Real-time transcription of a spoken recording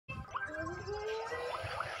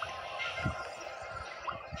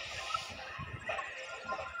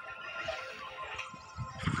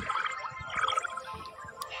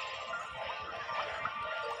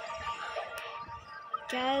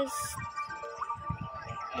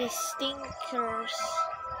The stinkers.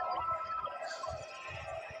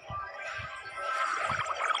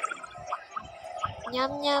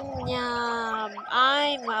 Yum yum yum.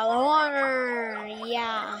 I'm a loner.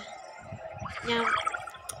 Yeah. Yum.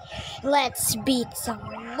 Let's beat some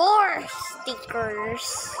more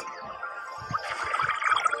stinkers.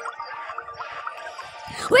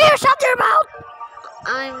 Where's your mouth?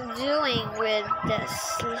 I'm doing with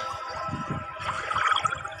this.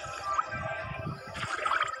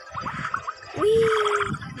 Wee.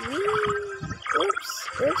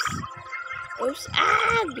 Oops.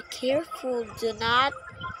 Ah, be careful. Do not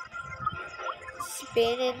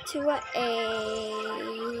spin into a A.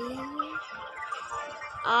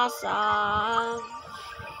 Awesome.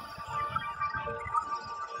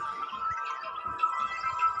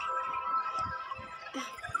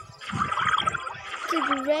 To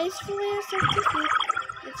gracefully accept defeat,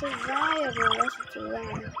 it's a viable lesson to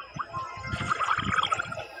learn.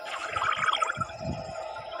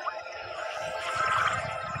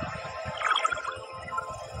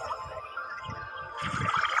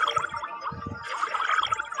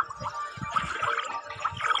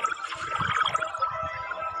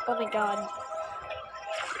 Oh my god.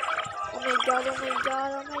 Oh my god, oh my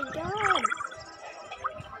god, oh my god.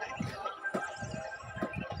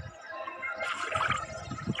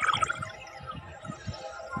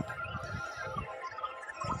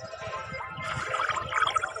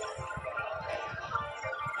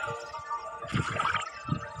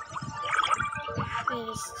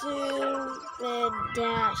 It's stupid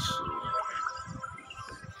Dashy.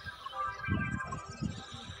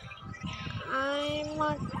 I'm a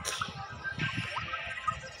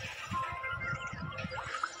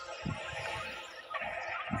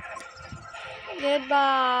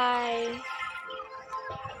goodbye.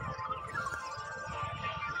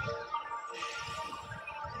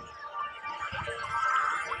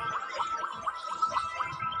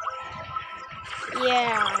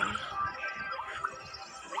 Yeah.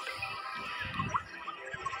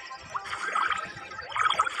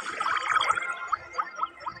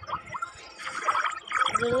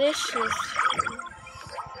 Delicious.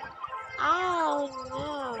 Oh no.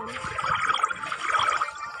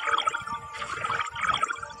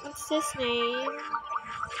 What's his name?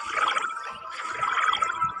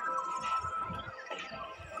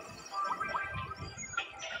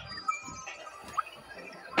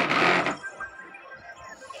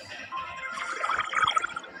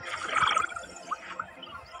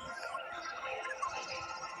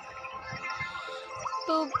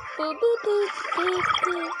 Boop, boop, boop, boop, boop,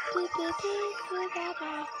 boop, boop, boop, boop, boop,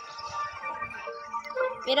 boop.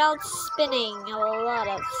 Without spinning a lot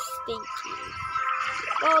of stinky.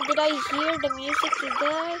 Oh, did I hear the music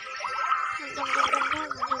today?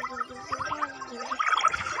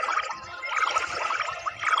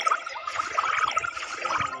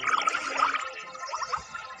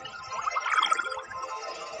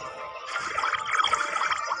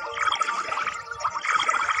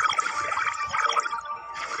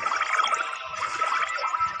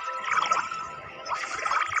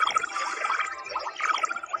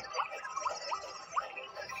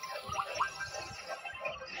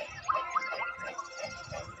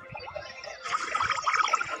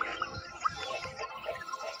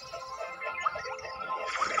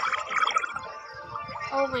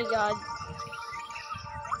 Oh my god.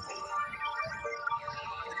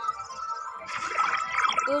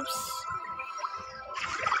 Oops.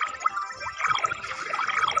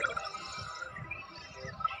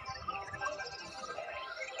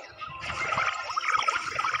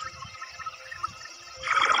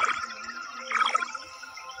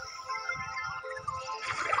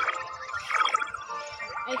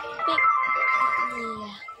 I think,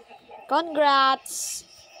 yeah. Congrats.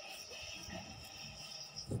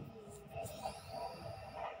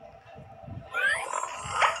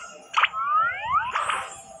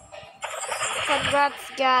 Congrats,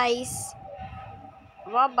 guys.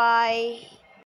 Bye-bye.